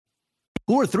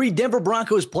Who are three Denver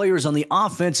Broncos players on the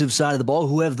offensive side of the ball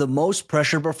who have the most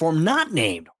pressure to perform, not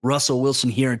named Russell Wilson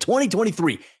here in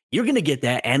 2023? You're going to get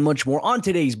that and much more on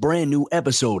today's brand new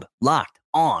episode, Locked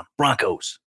on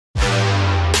Broncos.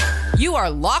 You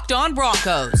are Locked on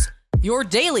Broncos, your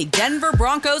daily Denver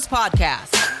Broncos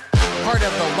podcast. Part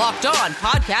of the Locked on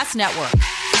Podcast Network.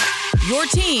 Your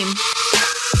team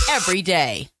every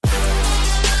day.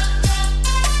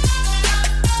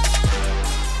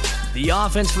 The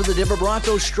offense for the Denver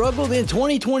Broncos struggled in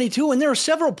 2022, and there are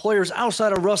several players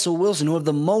outside of Russell Wilson who have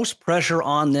the most pressure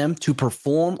on them to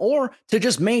perform or to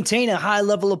just maintain a high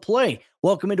level of play.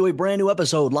 Welcome into a brand new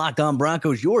episode, Locked on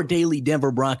Broncos, your daily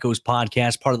Denver Broncos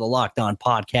podcast, part of the Locked on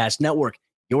Podcast Network,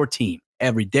 your team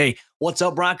every day. What's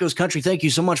up, Broncos country? Thank you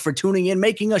so much for tuning in,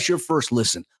 making us your first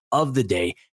listen of the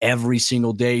day every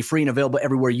single day, free and available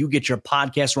everywhere you get your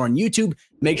podcasts or on YouTube.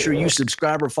 Make sure you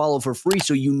subscribe or follow for free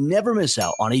so you never miss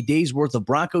out on a day's worth of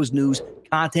Broncos news,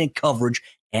 content, coverage,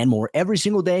 and more every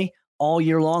single day, all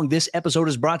year long. This episode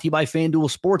is brought to you by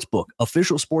FanDuel Sportsbook,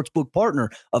 official sportsbook partner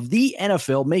of the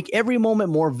NFL. Make every moment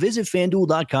more. Visit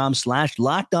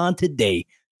FanDuel.com/lockedon today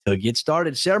to get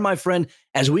started. Sarah, my friend,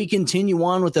 as we continue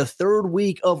on with the third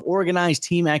week of organized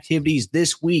team activities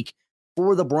this week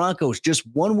for the Broncos, just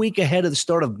 1 week ahead of the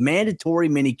start of mandatory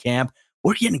minicamp,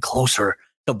 we're getting closer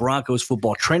to Broncos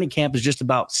football. Training camp is just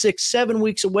about 6-7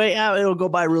 weeks away. It'll go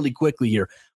by really quickly here.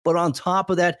 But on top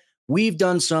of that, we've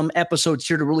done some episodes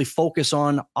here to really focus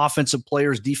on offensive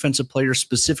players, defensive players,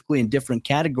 specifically in different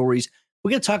categories.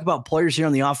 We're going to talk about players here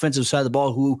on the offensive side of the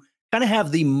ball who kind of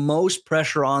have the most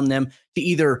pressure on them to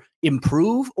either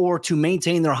improve or to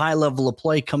maintain their high level of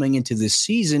play coming into this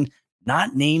season,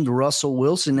 not named Russell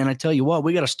Wilson. And I tell you what,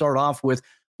 we got to start off with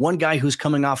one guy who's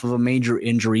coming off of a major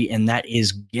injury, and that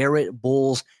is Garrett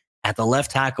Bowles at the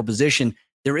left tackle position.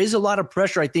 There is a lot of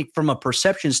pressure, I think, from a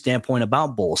perception standpoint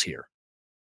about Bowles here.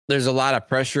 There's a lot of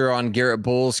pressure on Garrett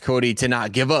Bowles, Cody, to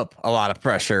not give up a lot of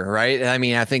pressure, right? I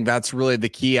mean, I think that's really the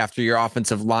key after your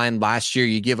offensive line last year.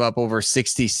 You give up over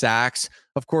 60 sacks.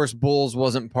 Of course, Bowles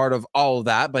wasn't part of all of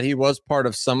that, but he was part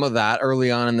of some of that early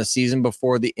on in the season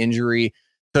before the injury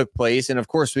took place. And of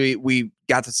course, we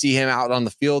got to see him out on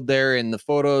the field there in the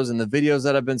photos and the videos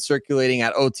that have been circulating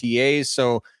at OTAs.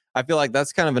 So I feel like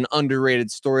that's kind of an underrated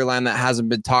storyline that hasn't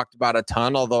been talked about a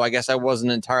ton, although I guess I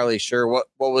wasn't entirely sure what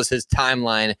was his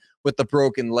timeline with the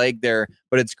broken leg there.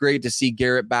 But it's great to see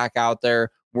Garrett back out there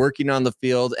working on the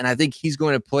field, and I think he's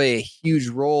going to play a huge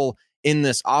role in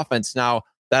this offense. Now,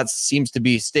 that seems to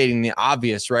be stating the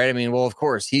obvious, right? I mean, well, of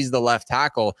course, he's the left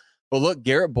tackle. But look,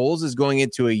 Garrett Bowles is going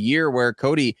into a year where,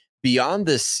 Cody, beyond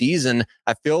this season,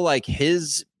 I feel like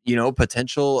his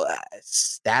potential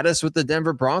status with the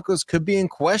Denver Broncos could be in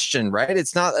question, right?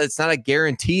 It's not a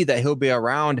guarantee that he'll be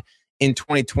around in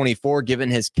 2024,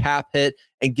 given his cap hit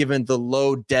and given the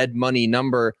low dead money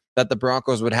number that the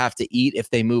Broncos would have to eat if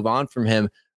they move on from him.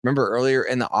 Remember earlier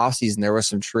in the offseason, there was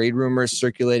some trade rumors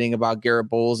circulating about Garrett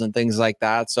Bowles and things like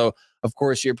that. So, of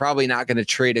course, you're probably not going to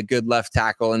trade a good left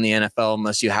tackle in the NFL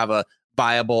unless you have a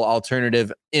viable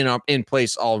alternative in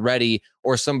place already,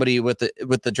 or somebody with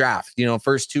the draft.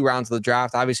 First 2 rounds of the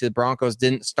draft. Obviously, the Broncos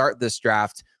didn't start this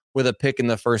draft with a pick in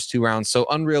the first 2 rounds, so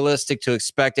unrealistic to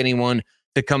expect anyone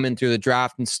to come in through the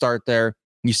draft and start there.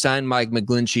 You signed Mike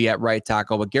McGlinchey at right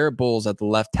tackle, but Garrett Bowles at the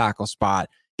left tackle spot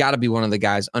got to be one of the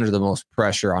guys under the most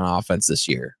pressure on offense this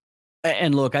year.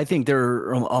 And look, I think there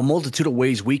are a multitude of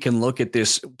ways we can look at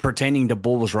this pertaining to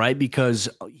Bowles, right? Because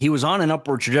he was on an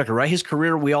upward trajectory, right? His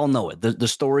career, we all know it. The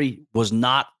story was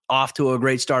not off to a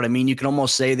great start. I mean, you can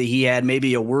almost say that he had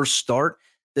maybe a worse start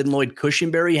than Lloyd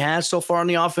Cushenberry has so far on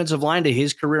the offensive line to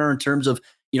his career in terms of,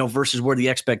 versus where the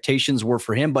expectations were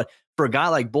for him. But for a guy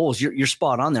like Bowles, you're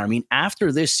spot on there. I mean,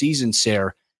 after this season,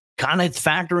 Sarah, kind of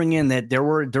factoring in that there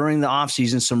were during the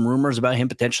offseason some rumors about him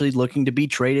potentially looking to be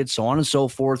traded, so on and so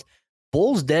forth.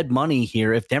 Bowles' dead money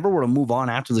here, if Denver were to move on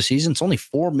after the season, it's only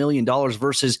 $4 million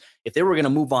versus if they were going to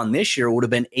move on this year, it would have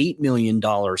been $8 million.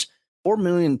 $4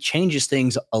 million changes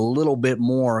things a little bit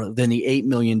more than the $8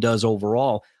 million does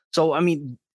overall. So, I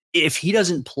mean, if he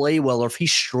doesn't play well or if he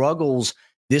struggles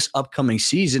this upcoming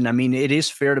season, I mean, it is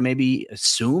fair to maybe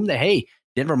assume that, hey,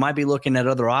 Denver might be looking at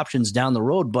other options down the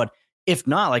road. But if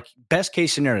not, like best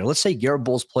case scenario, let's say Garrett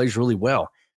Bowles plays really well.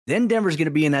 Then Denver's going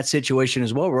to be in that situation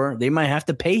as well where they might have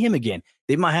to pay him again.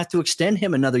 They might have to extend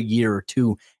him another year or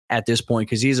two at this point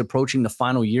because he's approaching the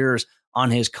final years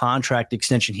on his contract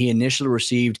extension he initially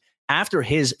received after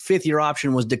his 5th-year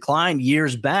option was declined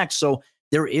years back. So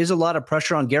there is a lot of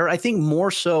pressure on Garrett. I think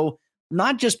more so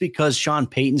not just because Sean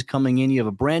Payton's coming in, you have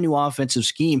a brand new offensive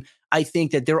scheme. I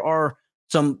think that there are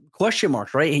some question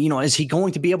marks, right? Is he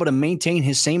going to be able to maintain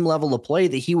his same level of play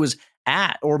that he was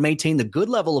at or maintain the good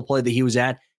level of play that he was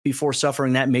at before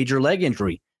suffering that major leg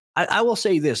injury. I will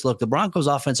say this. Look, the Broncos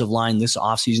offensive line this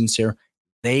offseason, sir,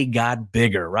 they got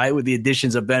bigger, right? With the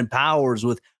additions of Ben Powers,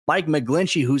 with Mike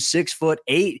McGlinchey, who's 6'8".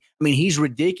 I mean, he's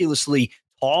ridiculously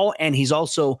tall, and he's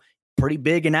also pretty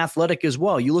big and athletic as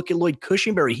well. You look at Lloyd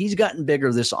Cushenberry, he's gotten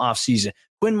bigger this offseason.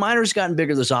 Quinn Minor's gotten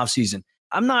bigger this offseason.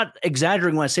 I'm not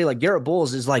exaggerating when I say like Garrett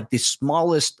Bowles is like the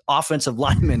smallest offensive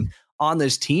lineman on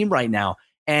this team right now.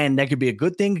 And that could be a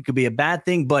good thing. It could be a bad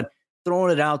thing, but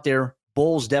throwing it out there,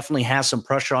 Bowles definitely has some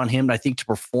pressure on him, I think, to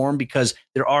perform because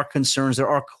there are concerns. There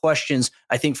are questions,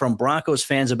 I think, from Broncos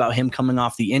fans about him coming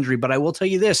off the injury. But I will tell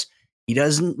you this, he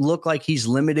doesn't look like he's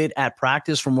limited at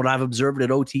practice from what I've observed at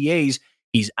OTAs.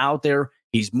 He's out there,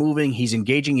 he's moving, he's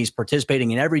engaging, he's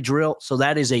participating in every drill. So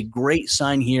that is a great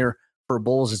sign here for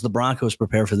Bowles as the Broncos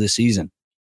prepare for this season.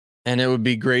 And it would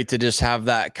be great to just have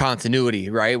that continuity,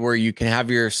 right? Where you can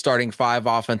have your starting 5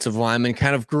 offensive linemen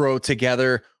kind of grow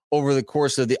together over the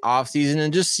course of the offseason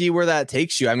and just see where that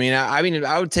takes you. I mean,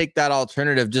 I would take that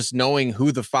alternative, just knowing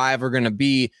who the 5 are going to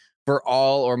be for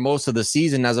all or most of the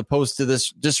season, as opposed to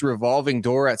this just revolving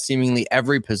door at seemingly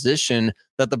every position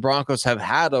that the Broncos have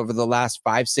had over the last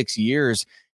 5-6 years.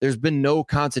 There's been no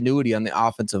continuity on the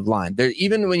offensive line. There,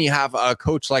 even when you have a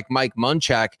coach like Mike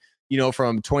Munchak,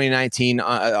 from 2019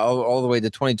 all the way to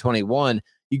 2021,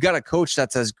 you got a coach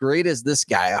that's as great as this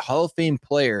guy, a Hall of Fame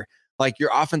player. Like,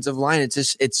 your offensive line,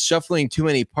 it's shuffling too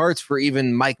many parts for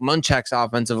even Mike Munchak's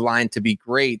offensive line to be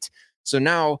great. So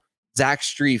now Zach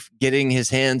Strief getting his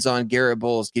hands on Garrett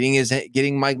Bowles, getting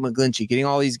Mike McGlinchey, getting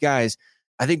all these guys.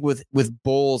 I think with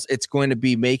Bowles, it's going to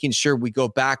be making sure we go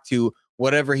back to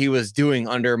whatever he was doing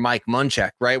under Mike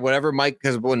Munchak, right?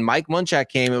 Because when Mike Munchak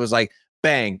came, it was like,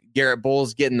 bang, Garrett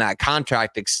Bowles getting that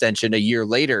contract extension a year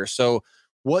later. So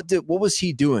what was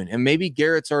he doing? And maybe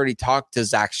Garrett's already talked to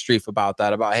Zach Strief about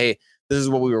that, about, hey, this is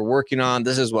what we were working on.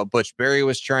 This is what Butch Berry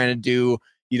was trying to do.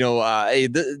 Hey,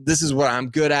 this is what I'm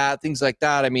good at, things like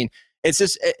that. I mean,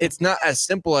 it's not as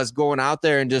simple as going out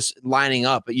there and just lining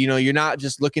up. You're not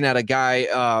just looking at a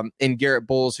guy in Garrett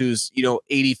Bowles who's,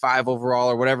 85 overall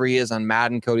or whatever he is on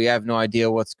Madden. Cody, I have no idea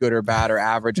what's good or bad or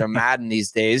average on Madden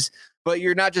these days. But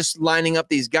you're not just lining up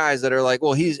these guys that are like,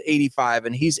 well, he's 85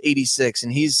 and he's 86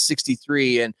 and he's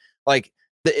 63. And like,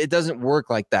 it doesn't work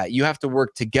like that. You have to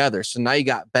work together. So now you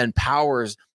got Ben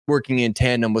Powers working in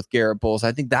tandem with Garrett Bowles.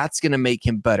 I think that's going to make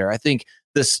him better. I think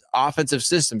this offensive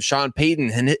system, Sean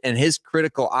Payton and his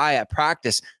critical eye at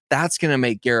practice, that's going to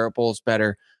make Garrett Bowles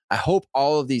better. I hope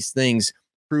all of these things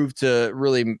prove to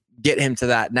really get him to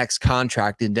that next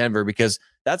contract in Denver, because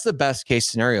that's the best case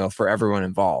scenario for everyone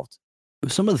involved.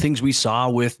 Some of the things we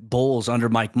saw with Bowles under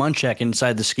Mike Munchak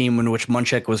inside the scheme in which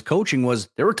Munchak was coaching was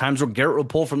there were times where Garrett would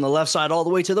pull from the left side all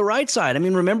the way to the right side. I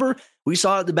mean, remember, we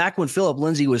saw at the back when Phillip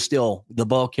Lindsay was still the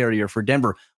ball carrier for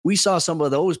Denver. We saw some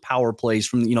of those power plays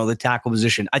from, the tackle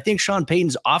position. I think Sean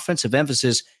Payton's offensive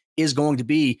emphasis is going to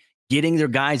be getting their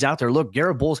guys out there. Look,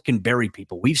 Garrett Bowles can bury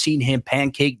people. We've seen him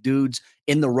pancake dudes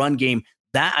in the run game.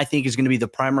 That, I think, is going to be the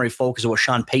primary focus of what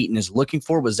Sean Payton is looking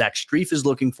for, what Zach Strief is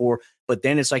looking for. But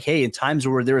then it's like, hey, in times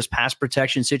where there is pass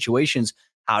protection situations,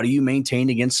 how do you maintain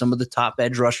against some of the top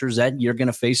edge rushers that you're going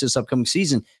to face this upcoming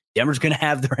season? Denver's going to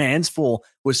have their hands full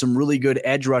with some really good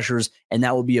edge rushers, and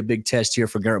that will be a big test here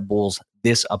for Garrett Bowles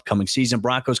this upcoming season.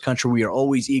 Broncos country, we are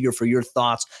always eager for your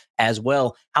thoughts as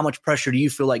well. How much pressure do you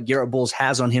feel like Garrett Bowles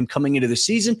has on him coming into the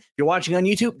season? If you're watching on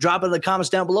YouTube, drop it in the comments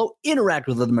down below. Interact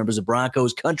with other members of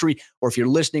Broncos country, or if you're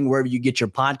listening wherever you get your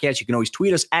podcast, you can always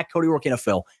tweet us at Cody Rourke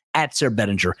NFL, at Sarah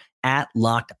Bettinger, at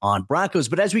Locked On Broncos.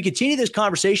 But as we continue this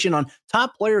conversation on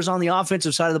top players on the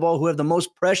offensive side of the ball who have the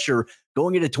most pressure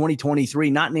going into 2023,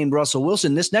 not named Russell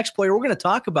Wilson, this next player we're going to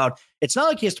talk about, it's not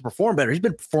like he has to perform better. He's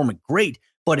been performing great,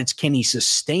 but it's can he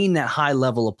sustain that high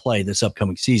level of play this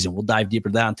upcoming season? We'll dive deeper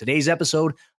down today's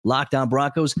episode, Locked On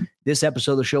Broncos. This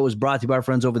episode of the show is brought to you by our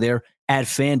friends over there at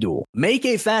FanDuel. Make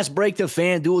a fast break to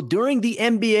FanDuel during the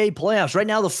NBA playoffs. Right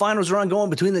now, the finals are ongoing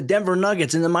between the Denver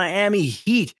Nuggets and the Miami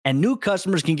Heat, and new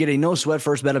customers can get a no-sweat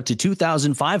first bet up to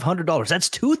 $2,500. That's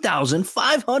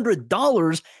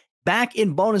 $2,500 back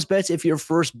in bonus bets if your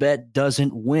first bet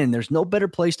doesn't win. There's no better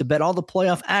place to bet all the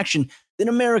playoff action than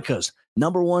America's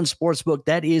 #1 sportsbook.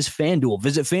 That is FanDuel.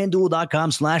 Visit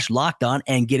FanDuel.com/lockedon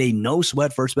and get a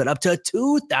no-sweat first bet up to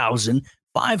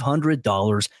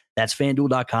 $2,500. That's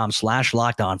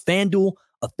FanDuel.com/lockedon. FanDuel,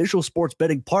 official sports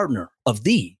betting partner of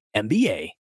the NBA.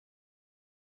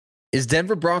 Is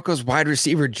Denver Broncos wide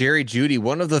receiver Jerry Jeudy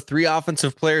one of the 3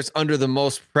 offensive players under the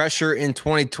most pressure in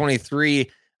 2023?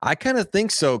 I kind of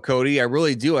think so, Cody. I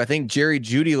really do. I think Jerry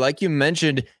Jeudy, like you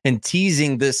mentioned and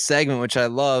teasing this segment, which I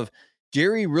love,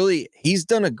 Jerry he's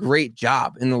done a great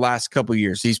job in the last couple of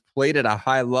years. He's played at a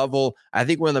high level. I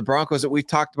think one of the Broncos that we've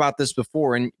talked about this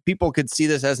before, and people could see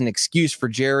this as an excuse for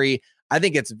Jerry. I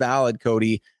think it's valid,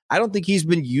 Cody. I don't think he's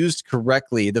been used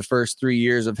correctly the first 3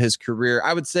 years of his career.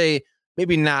 I would say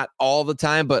maybe not all the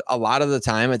time, but a lot of the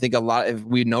time. I think if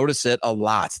we notice it a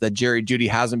lot, that Jerry Jeudy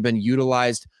hasn't been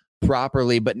utilized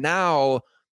properly. But now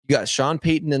you got Sean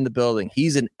Payton in the building.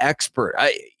 He's an expert,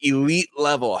 elite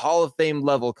level, Hall of Fame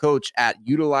level coach at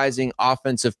utilizing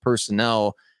offensive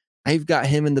personnel. I've got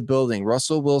him in the building.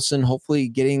 Russell Wilson, hopefully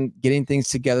getting things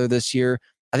together this year.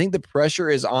 I think the pressure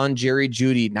is on Jerry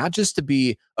Jeudy, not just to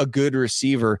be a good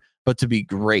receiver, but to be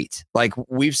great. Like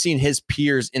we've seen his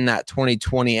peers in that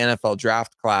 2020 NFL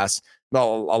draft class.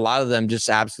 Well, a lot of them just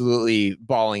absolutely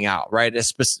balling out, right?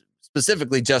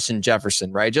 Specifically Justin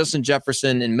Jefferson, right? Justin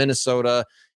Jefferson in Minnesota.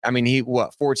 I mean,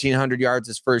 1,400 yards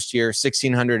his first year,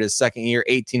 1,600 his second year,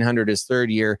 1,800 his third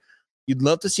year. You'd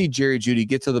love to see Jerry Jeudy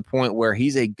get to the point where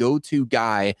he's a go-to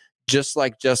guy, just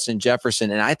like Justin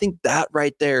Jefferson. And I think that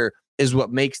right there is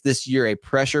what makes this year a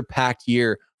pressure-packed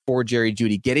year for Jerry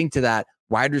Jeudy, getting to that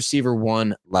wide receiver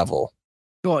 1 level.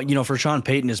 Well, for Sean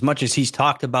Payton, as much as he's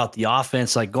talked about the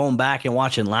offense, like going back and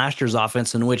watching last year's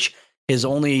offense, in which his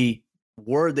only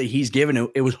word that he's given,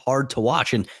 it was hard to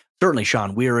watch. And certainly,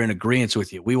 Sean, we are in agreement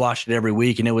with you. We watched it every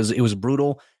week, and it was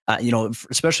brutal.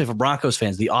 Especially for Broncos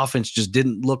fans, the offense just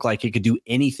didn't look like it could do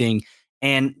anything.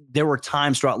 And there were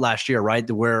times throughout last year, right,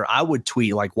 where I would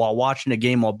tweet, like while watching a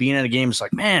game, while being at a game, it's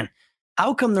like, man,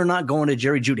 how come they're not going to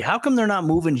Jerry Jeudy? How come they're not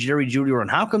moving Jerry Jeudy around?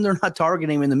 How come they're not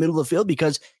targeting him in the middle of the field?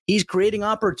 Because he's creating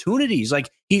opportunities.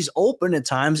 Like he's open at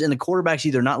times, and the quarterback's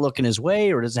either not looking his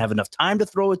way or doesn't have enough time to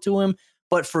throw it to him.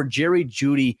 But for Jerry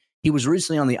Jeudy, he was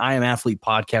recently on the I Am Athlete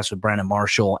podcast with Brandon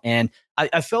Marshall, and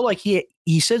I felt like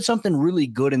he said something really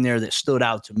good in there that stood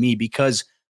out to me, because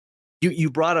you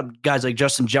brought up guys like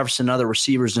Justin Jefferson, other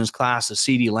receivers in his class, the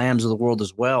CeeDee Lambs of the world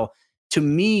as well. To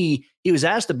me, he was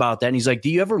asked about that, and he's like, do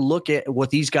you ever look at what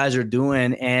these guys are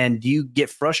doing, and do you get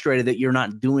frustrated that you're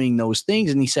not doing those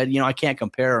things? And he said, I can't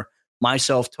compare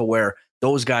myself to where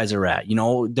those guys are at.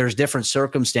 There's different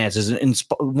circumstances, and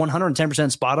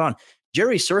 110% spot on.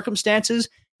 Jerry's circumstances,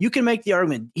 you can make the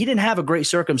argument he didn't have a great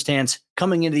circumstance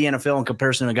coming into the NFL in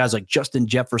comparison to guys like Justin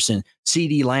Jefferson,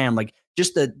 CeeDee Lamb, like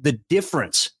just the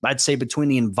difference, I'd say, between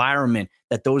the environment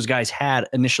that those guys had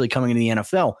initially coming into the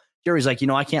NFL. Jerry's like,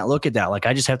 I can't look at that. Like,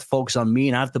 I just have to focus on me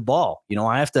and I have the ball.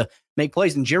 I have to make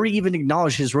plays. And Jerry even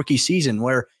acknowledged his rookie season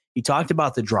where he talked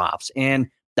about the drops, and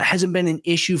that hasn't been an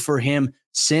issue for him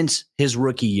since his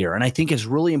rookie year. And I think it's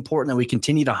really important that we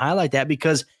continue to highlight that,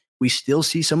 because we still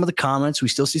see some of the comments, we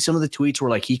still see some of the tweets where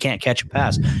like he can't catch a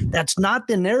pass. That's not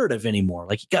the narrative anymore.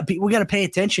 Like we got to pay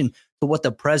attention to what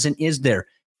the present is there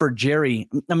for Jerry.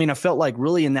 I mean, I felt like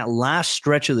really in that last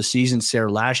stretch of the season,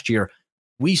 Sarah, last year,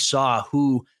 we saw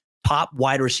who top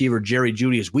wide receiver Jerry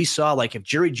Jeudy is. We saw like if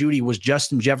Jerry Jeudy was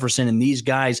Justin Jefferson and these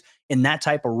guys in that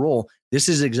type of role, this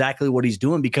is exactly what he's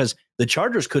doing, because the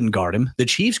Chargers couldn't guard him. The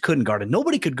Chiefs couldn't guard him.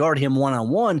 Nobody could guard him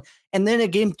one-on-one. And then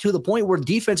it came to the point where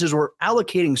defenses were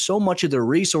allocating so much of their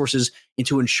resources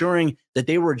into ensuring that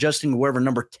they were adjusting wherever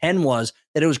number 10 was,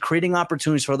 that it was creating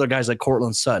opportunities for other guys like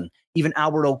Cortland Sutton, even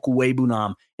Albert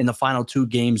Okwuegbunam in the final 2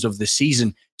 games of the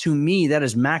season. To me, that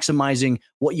is maximizing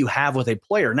what you have with a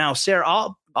player. Now, Sarah,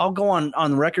 I'll go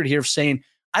on record here saying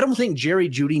I don't think Jerry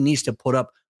Jeudy needs to put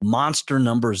up monster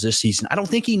numbers this season. I don't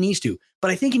think he needs to,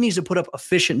 but I think he needs to put up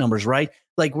efficient numbers, right?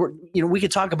 Like we could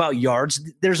talk about yards.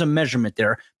 There's a measurement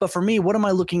there. But for me, what am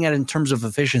I looking at in terms of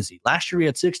efficiency? Last year, he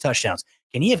had 6 touchdowns.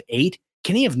 Can he have 8?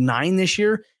 Can he have 9 this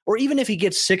year? Or even if he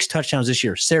gets 6 touchdowns this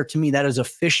year, Sarah, to me, that is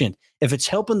efficient. If it's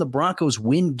helping the Broncos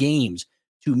win games,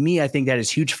 to me, I think that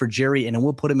is huge for Jerry, and it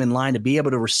will put him in line to be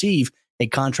able to receive a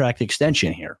contract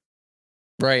extension here.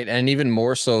 Right. And even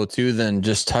more so, too, than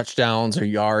just touchdowns or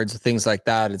yards, things like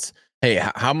that. It's, hey,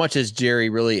 how much is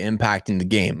Jerry really impacting the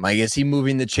game? Like, is he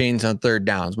moving the chains on third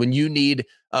downs? When you need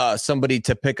somebody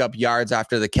to pick up yards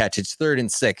after the catch, it's 3rd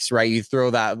and 6, right? You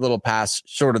throw that little pass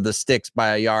short of the sticks by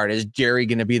a yard. Is Jerry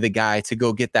going to be the guy to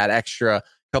go get that extra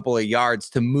couple of yards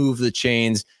to move the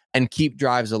chains and keep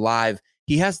drives alive?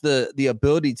 He has the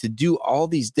ability to do all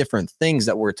these different things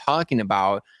that we're talking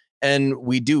about. And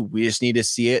we just need to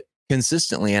see it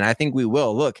consistently. And I think we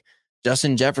will. Look,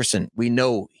 Justin Jefferson, we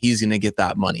know he's going to get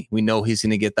that money. We know he's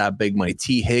going to get that big money.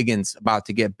 T. Higgins about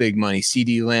to get big money.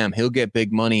 CeeDee Lamb, he'll get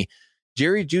big money.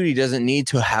 Jerry Jeudy doesn't need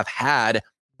to have had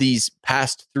these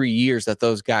past 3 years that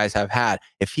those guys have had.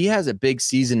 If he has a big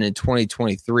season in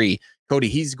 2023, Cody,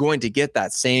 he's going to get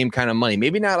that same kind of money.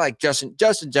 Maybe not like Justin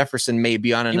Jefferson may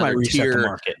be on another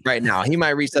tier right now. He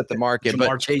might reset the market,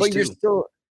 but you're still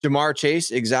Jamar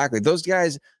Chase, exactly. Those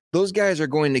guys are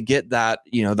going to get that,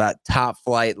 that top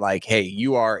flight, like, hey,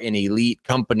 you are an elite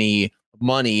company,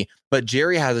 money, but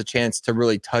Jerry has a chance to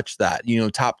really touch that,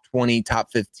 top 20,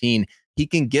 top 15. He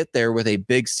can get there with a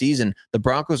big season. The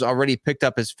Broncos already picked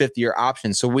up his 5th-year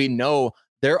option. So we know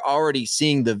they're already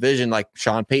seeing the vision. Like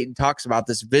Sean Payton talks about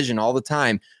this vision all the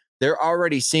time. They're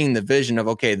already seeing the vision of,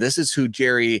 okay, this is who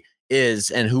Jerry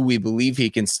is and who we believe he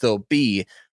can still be.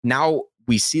 Now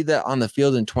we see that on the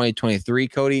field in 2023,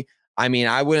 Cody. I mean,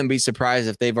 I wouldn't be surprised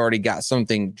if they've already got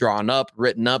something drawn up,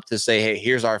 written up to say, hey,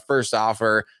 here's our first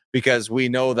offer, because we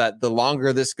know that the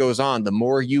longer this goes on, the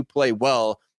more you play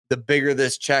well, the bigger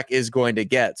this check is going to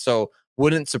get. So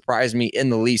wouldn't surprise me in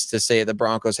the least to say the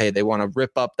Broncos, hey, they want to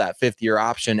rip up that 5th-year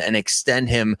option and extend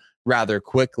him rather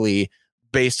quickly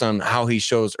based on how he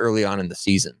shows early on in the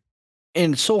season.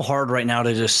 And it's so hard right now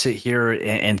to just sit here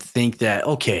and think that,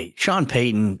 okay, Sean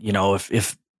Payton,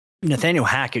 if Nathaniel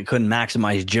Hackett couldn't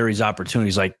maximize Jerry's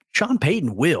opportunities, like Sean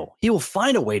Payton will. He will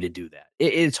find a way to do that.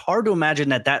 It's hard to imagine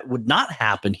that would not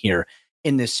happen here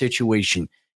in this situation.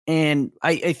 And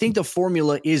I think the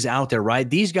formula is out there, right?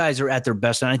 These guys are at their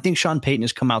best. And I think Sean Payton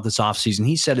has come out this offseason.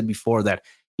 He said it before that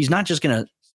he's not just going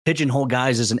to pigeonhole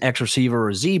guys as an X receiver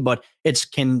or Z, but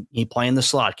can he play in the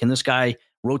slot? Can this guy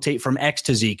rotate from X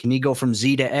to Z? Can he go from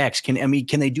Z to X?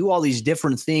 Can they do all these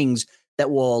different things that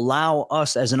will allow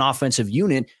us as an offensive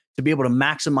unit to be able to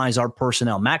maximize our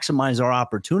personnel, maximize our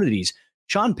opportunities?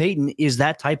 Sean Payton is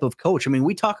that type of coach. I mean,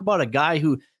 we talk about a guy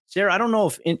who, Sarah, I don't know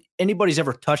if anybody's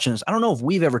ever touched on this. I don't know if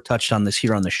we've ever touched on this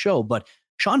here on the show, but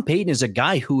Sean Payton is a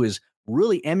guy who is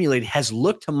really emulated, has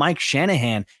looked to Mike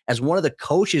Shanahan as one of the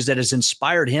coaches that has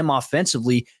inspired him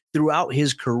offensively throughout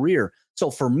his career.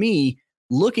 So for me,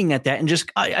 looking at that and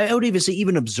just, I would even say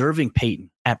even observing Payton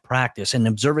at practice and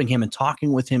observing him and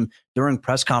talking with him during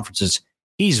press conferences,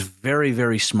 he's very,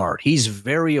 very smart. He's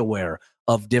very aware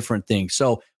of different things.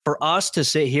 So for us to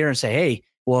sit here and say, hey,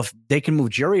 well, if they can move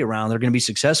Jerry around, they're going to be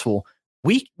successful.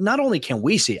 Not only can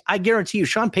we see it, I guarantee you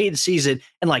Sean Payton sees it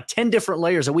in like 10 different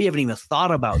layers that we haven't even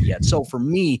thought about yet. So for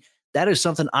me, that is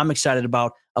something I'm excited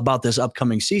about this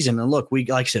upcoming season. And look, like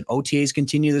I said, OTAs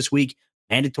continue this week,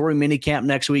 mandatory minicamp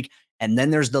next week. And then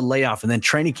there's the layoff, and then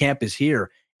training camp is here.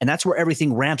 And that's where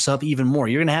everything ramps up even more.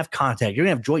 You're going to have contact. You're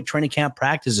going to have joint training camp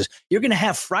practices. You're going to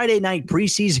have Friday night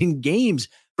preseason games,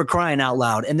 for crying out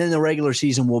loud. And then the regular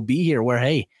season will be here where,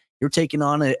 hey, you're taking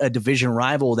on a division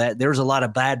rival that there's a lot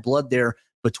of bad blood there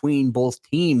between both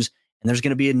teams. And there's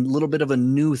going to be a little bit of a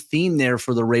new theme there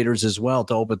for the Raiders as well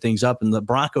to open things up. And the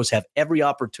Broncos have every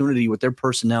opportunity with their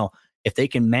personnel, if they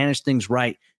can manage things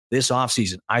right this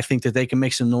offseason. I think that they can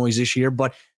make some noise this year,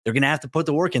 but they're going to have to put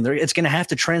the work in there. It's going to have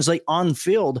to translate on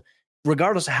field,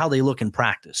 regardless of how they look in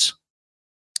practice.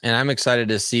 And I'm excited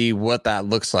to see what that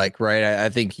looks like, right? I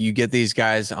think you get these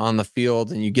guys on the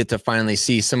field and you get to finally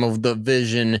see some of the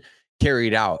vision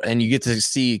carried out, and you get to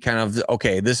see kind of,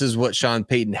 okay, this is what Sean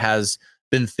Payton has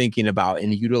been thinking about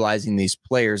in utilizing these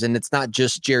players. And it's not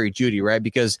just Jerry Jeudy, right?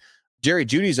 Because Jerry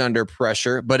Jeudy's under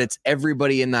pressure, but it's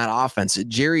everybody in that offense.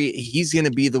 Jerry, he's going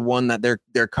to be the one that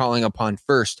they're calling upon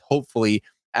first, hopefully,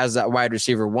 as that wide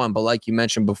receiver one. But like you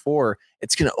mentioned before,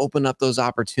 it's going to open up those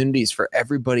opportunities for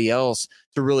everybody else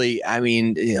to really, I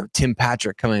mean, Tim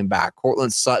Patrick coming back,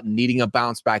 Cortland Sutton needing a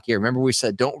bounce back here. Remember we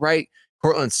said, don't write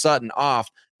Cortland Sutton off.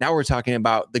 Now we're talking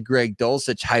about the Greg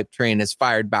Dulcich hype train has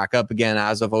fired back up again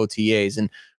as of OTAs. And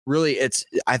really,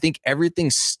 I think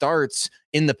everything starts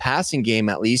in the passing game,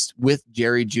 at least with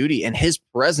Jerry Jeudy, and his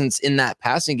presence in that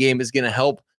passing game is going to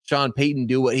help Sean Payton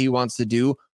do what he wants to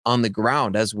do on the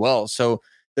ground as well. So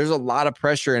there's a lot of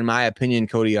pressure, in my opinion,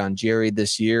 Cody, on Jerry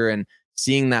this year, and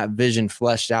seeing that vision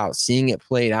fleshed out, seeing it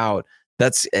played out,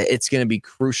 it's going to be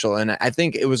crucial. And I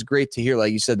think it was great to hear,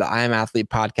 like you said, the I Am Athlete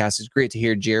podcast is great to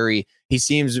hear Jerry. He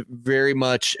seems very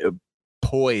much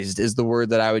poised is the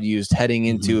word that I would use heading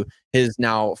into his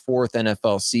now 4th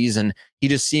NFL season. He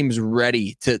just seems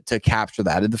ready to capture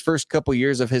that. In the first couple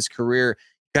years of his career,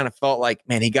 kind of felt like,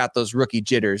 man, he got those rookie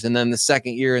jitters. And then the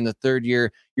second year and the third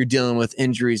year, you're dealing with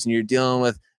injuries and you're dealing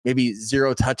with maybe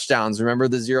 0 touchdowns. Remember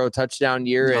the 0 touchdown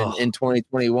year in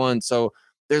 2021? So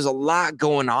there's a lot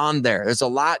going on there. There's a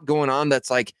lot going on that's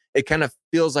like, it kind of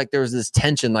feels like there was this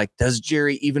tension. Like, does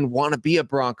Jerry even want to be a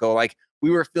Bronco? Like, we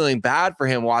were feeling bad for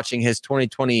him watching his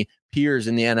 2020 peers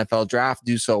in the NFL draft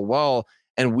do so well.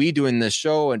 And we doing this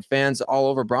show and fans all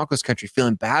over Broncos country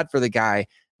feeling bad for the guy.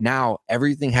 Now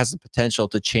everything has the potential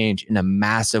to change in a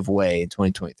massive way in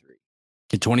 2023.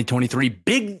 Can 2023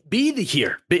 be the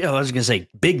year? I was going to say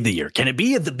big the year. Can it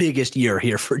be the biggest year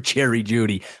here for Jerry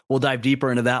Jeudy? We'll dive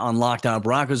deeper into that on Locked On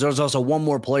Broncos. There's also one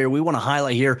more player we want to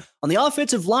highlight here on the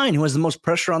offensive line who has the most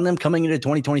pressure on them coming into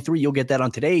 2023. You'll get that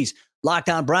on today's Locked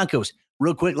On Broncos.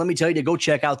 Real quick, let me tell you to go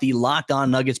check out the Locked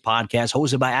On Nuggets podcast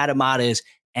hosted by Adam Mares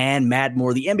and Matt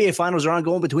Moore. The NBA Finals are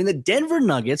ongoing between the Denver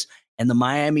Nuggets and the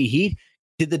Miami Heat.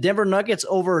 Did the Denver Nuggets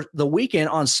over the weekend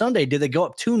on Sunday, did they go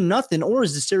up 2-0, or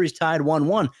is the series tied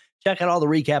 1-1? Check out all the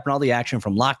recap and all the action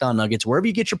from Locked On Nuggets, wherever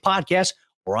you get your podcasts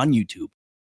or on YouTube.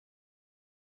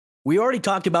 We already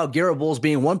talked about Garrett Bowles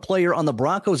being one player on the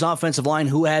Broncos offensive line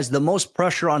who has the most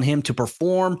pressure on him to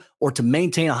perform or to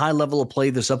maintain a high level of play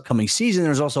this upcoming season.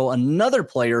 There's also another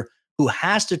player who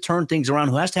has to turn things around,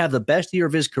 who has to have the best year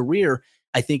of his career,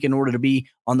 I think, in order to be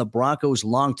on the Broncos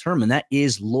long term, and that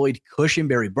is Lloyd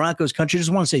Cushenberry. Broncos country, just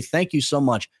want to say thank you so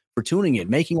much for tuning in,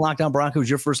 making Locked On Broncos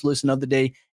your first listen of the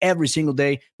day every single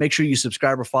day. Make sure you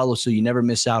subscribe or follow so you never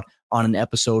miss out on an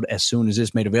episode as soon as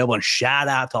it's made available. And shout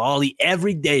out to all the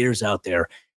everydayers out there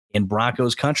in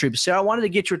Broncos country. But Sarah, I wanted to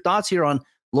get your thoughts here on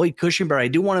Lloyd Cushenberry. I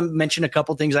do want to mention a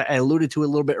couple things I alluded to a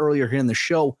little bit earlier here in the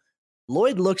show.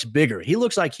 Lloyd looks bigger. He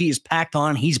looks like he's packed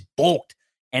on. He's bulked.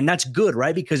 And that's good,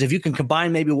 right? Because if you can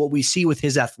combine maybe what we see with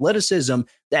his athleticism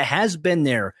that has been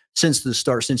there since the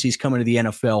start, since he's come into the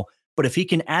NFL, but if he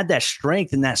can add that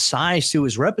strength and that size to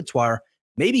his repertoire,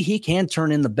 maybe he can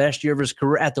turn in the best year of his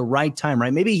career at the right time,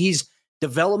 right? Maybe his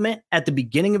development at the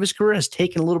beginning of his career has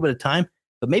taken a little bit of time,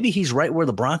 but maybe he's right where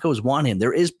the Broncos want him.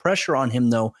 There is pressure on him,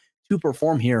 though, to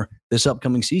perform here this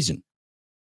upcoming season.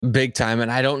 Big time.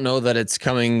 And I don't know that it's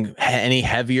coming any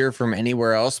heavier from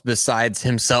anywhere else besides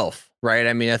himself. Right.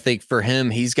 I mean, I think for him,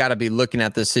 he's got to be looking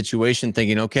at this situation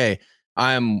thinking, okay,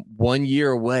 I'm 1 year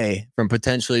away from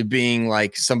potentially being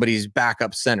like somebody's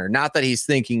backup center. Not that he's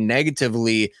thinking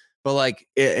negatively, but like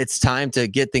it's time to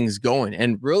get things going.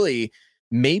 And really,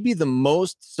 maybe the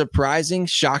most surprising,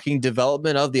 shocking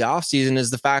development of the offseason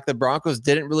is the fact that Broncos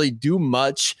didn't really do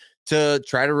much to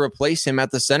try to replace him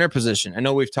at the center position. I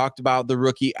know we've talked about the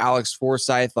rookie Alex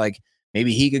Forsyth, like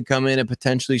maybe he could come in and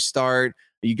potentially start.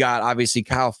 You got obviously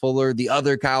Kyle Fuller, the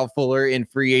other Kyle Fuller in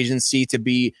free agency to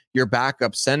be your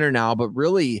backup center now. But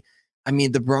really, I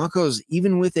mean, the Broncos,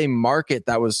 even with a market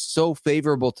that was so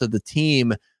favorable to the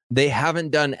team, they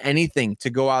haven't done anything to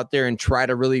go out there and try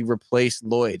to really replace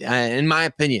Lloyd. In my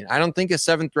opinion, I don't think a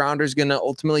 7th rounder is going to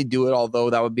ultimately do it, although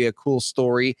that would be a cool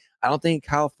story. I don't think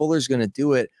Kyle Fuller is going to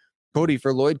do it. Cody,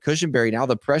 for Lloyd Cushenberry, now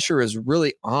the pressure is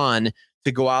really on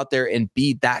to go out there and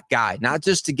be that guy, not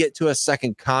just to get to a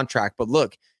second contract. But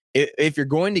look, if you're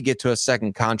going to get to a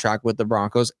second contract with the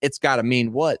Broncos, it's got to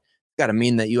mean what? It's got to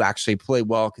mean that you actually play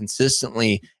well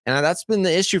consistently. And that's been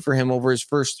the issue for him over his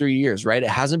first 3 years, right? It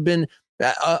hasn't been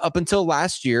up until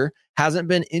last year, hasn't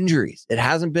been injuries. It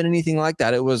hasn't been anything like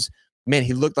that. It was, man,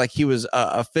 he looked like he was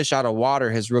a fish out of water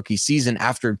his rookie season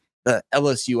after the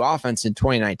LSU offense in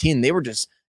 2019. They were just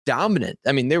dominant.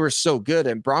 I mean, they were so good.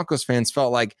 And Broncos fans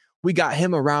felt like, we got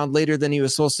him around later than he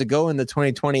was supposed to go in the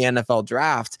 2020 NFL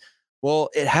draft. Well,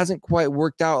 it hasn't quite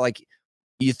worked out. Like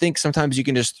you think sometimes you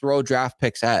can just throw draft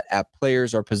picks at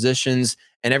players or positions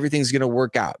and everything's going to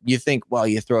work out. You think, well,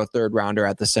 you throw a 3rd rounder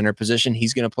at the center position,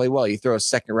 he's going to play well. You throw a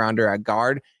 2nd rounder at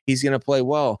guard, he's going to play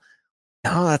well.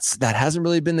 No, that hasn't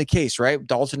really been the case, right?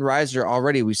 Dalton Reiser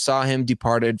already, we saw him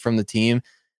departed from the team.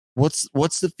 What's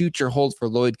the future hold for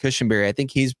Lloyd Cushenberry? I think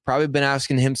he's probably been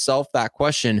asking himself that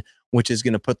question, which is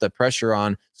going to put the pressure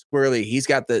on squarely. He's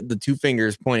got the 2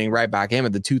 fingers pointing right back at him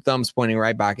and the 2 thumbs pointing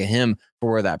right back at him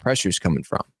for where that pressure is coming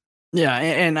from. Yeah.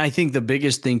 And I think the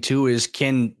biggest thing too is,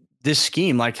 can this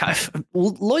scheme, like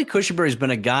Lloyd Cushenberry has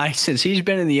been a guy since he's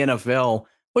been in the NFL.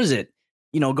 What is it?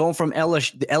 Going from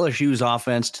LSU's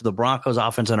offense to the Broncos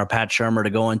offense under Pat Shurmur to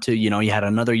go into, you had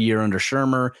another year under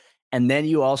Shurmur. And then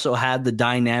you also had the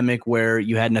dynamic where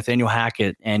you had Nathaniel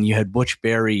Hackett and you had Butch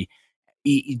Berry,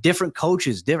 different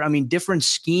coaches, different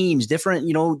schemes,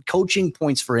 different, coaching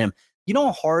points for him. You know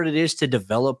how hard it is to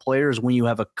develop players when you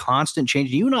have a constant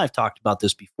change. You and I have talked about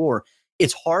this before.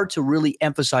 It's hard to really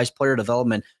emphasize player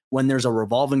development when there's a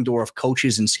revolving door of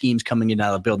coaches and schemes coming in and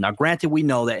out of the build. Now, granted, we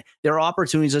know that there are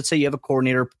opportunities. Let's say you have a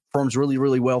coordinator, performs really,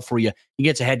 really well for you. He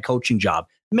gets a head coaching job.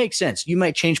 It makes sense. You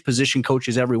might change position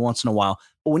coaches every once in a while.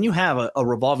 But when you have a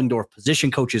revolving door of position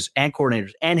coaches and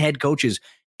coordinators and head coaches,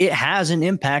 it has an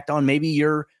impact on maybe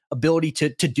your ability to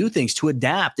do things, to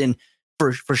adapt. And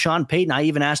for Sean Payton, I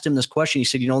even asked him this question. He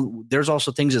said, there's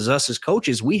also things as us as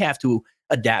coaches, we have to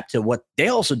adapt to what they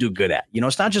also do good at.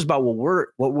 It's not just about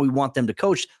what we want them to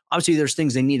coach. Obviously, there's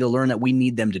things they need to learn that we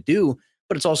need them to do,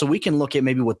 but it's also, we can look at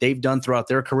maybe what they've done throughout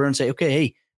their career and say, okay,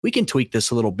 hey, we can tweak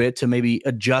this a little bit to maybe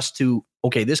adjust to,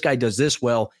 okay, this guy does this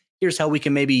well. Here's how we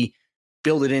can maybe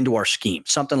build it into our scheme,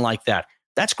 something like that.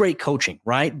 That's great coaching,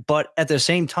 right? But at the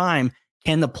same time,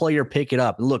 can the player pick it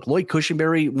up? Look, Lloyd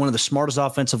Cushenberry, one of the smartest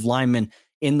offensive linemen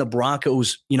in the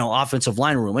Broncos, offensive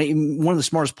line room, one of the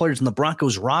smartest players in the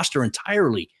Broncos roster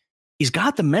entirely. He's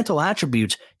got the mental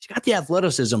attributes. He's got the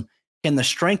athleticism and the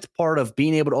strength part of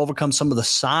being able to overcome some of the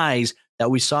size that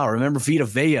we saw. Remember Vita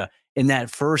Vea in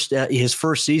that his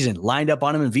first season, lined up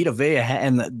on him, and Vita Vea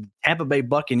and the Tampa Bay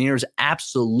Buccaneers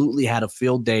absolutely had a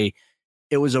field day.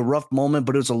 It was a rough moment,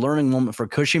 but it was a learning moment for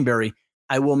Cushenberry.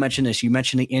 I will mention this. You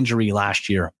mentioned the injury last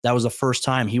year. That was the first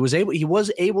time he was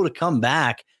able to come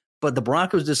back, but the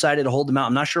Broncos decided to hold him out.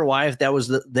 I'm not sure why, if that was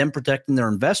them protecting their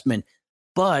investment,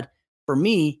 but for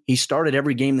me, he started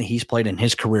every game that he's played in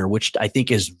his career, which I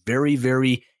think is very,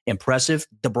 very impressive.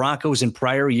 The Broncos in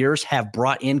prior years have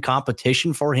brought in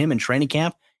competition for him in training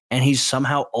camp, and he's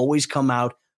somehow always come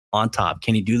out on top.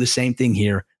 Can he do the same thing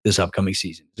here this upcoming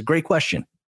season? It's a great question.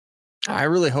 I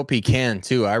really hope he can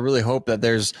too. I really hope that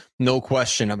there's no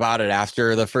question about it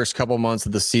after the first couple months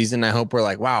of the season. I hope we're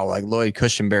like, wow, like Lloyd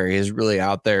Cushenberry is really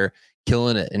out there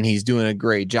killing it and he's doing a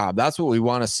great job. That's what we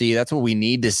want to see. That's what we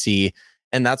need to see.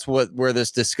 And that's where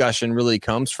this discussion really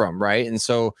comes from, right? And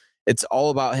so it's all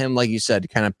about him, like you said,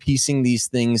 kind of piecing these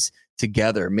things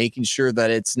together, making sure that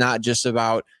it's not just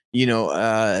about, you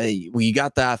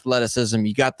got the athleticism,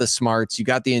 you got the smarts, you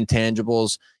got the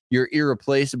intangibles, you're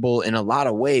irreplaceable in a lot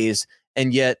of ways.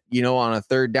 And yet, on a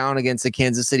third down against the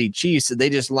Kansas City Chiefs, they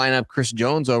just line up Chris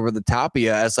Jones over the top of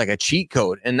you as like a cheat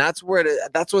code. And that's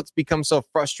what's become so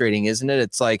frustrating, isn't it?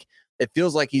 It's like, it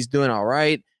feels like he's doing all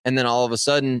right. And then all of a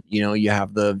sudden, you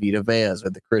have the Vita Veas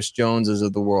or the Chris Joneses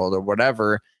of the world or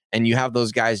whatever. And you have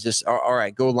those guys just, all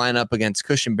right, go line up against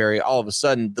Cushenberry. All of a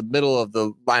sudden, the middle of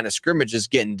the line of scrimmage is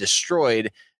getting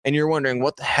destroyed. And you're wondering,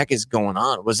 what the heck is going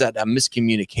on? Was that a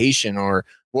miscommunication or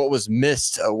what was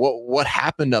missed? What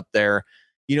happened up there?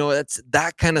 That's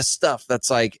that kind of stuff.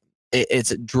 That's like,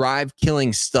 it's drive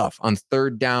killing stuff on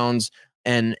third downs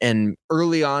and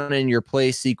early on in your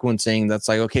play sequencing. That's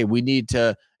like, okay,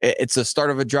 it's the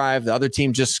start of a drive. The other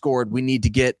team just scored. We need to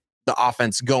get the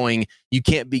offense going. You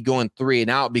can't be going 3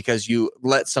 and out because you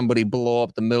let somebody blow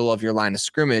up the middle of your line of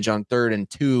scrimmage on 3rd and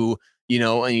 2,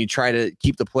 and you try to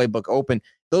keep the playbook open.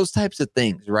 Those types of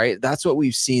things, right? That's what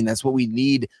we've seen. That's what we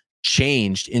need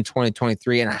changed in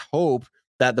 2023. And I hope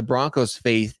that the Broncos'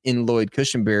 faith in Lloyd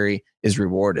Cushenberry is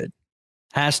rewarded.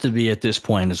 Has to be at this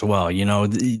point as well.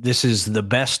 This is the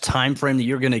best time frame that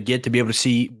you're going to get to be able to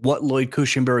see what Lloyd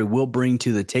Cushenberry will bring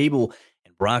to the table.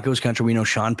 In Broncos country, we know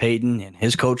Sean Payton and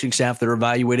his coaching staff, they're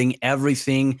evaluating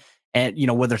everything. And,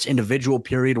 whether it's individual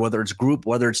period, whether it's group,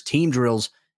 whether it's team drills,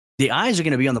 the eyes are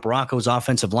going to be on the Broncos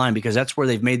offensive line because that's where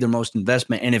they've made their most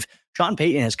investment. And if Sean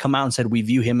Payton has come out and said, we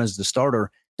view him as the starter,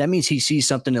 that means he sees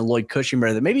something in Lloyd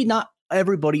Cushenberry that maybe not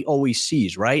everybody always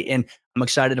sees, right? And I'm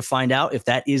excited to find out if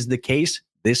that is the case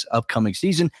this upcoming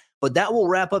season. But that will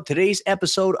wrap up today's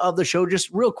episode of the show.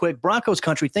 Just real quick, Broncos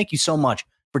country, thank you so much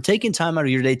for taking time out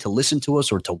of your day to listen to us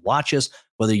or to watch us,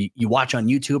 whether you watch on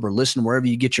YouTube or listen wherever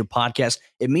you get your podcast.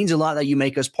 It means a lot that you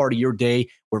make us part of your day.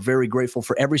 We're very grateful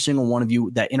for every single one of you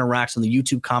that interacts on the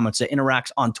YouTube comments, that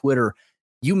interacts on Twitter.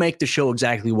 You make the show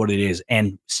exactly what it is.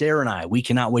 And Sarah and I, we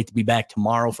cannot wait to be back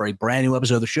tomorrow for a brand new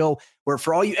episode of the show where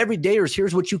for all you everydayers,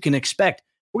 here's what you can expect.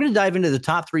 We're going to dive into the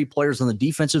top 3 players on the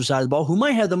defensive side of the ball who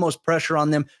might have the most pressure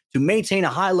on them to maintain a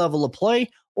high level of play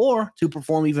or to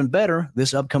perform even better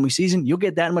this upcoming season. You'll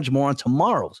get that much more on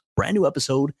tomorrow's brand new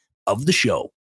episode of the show.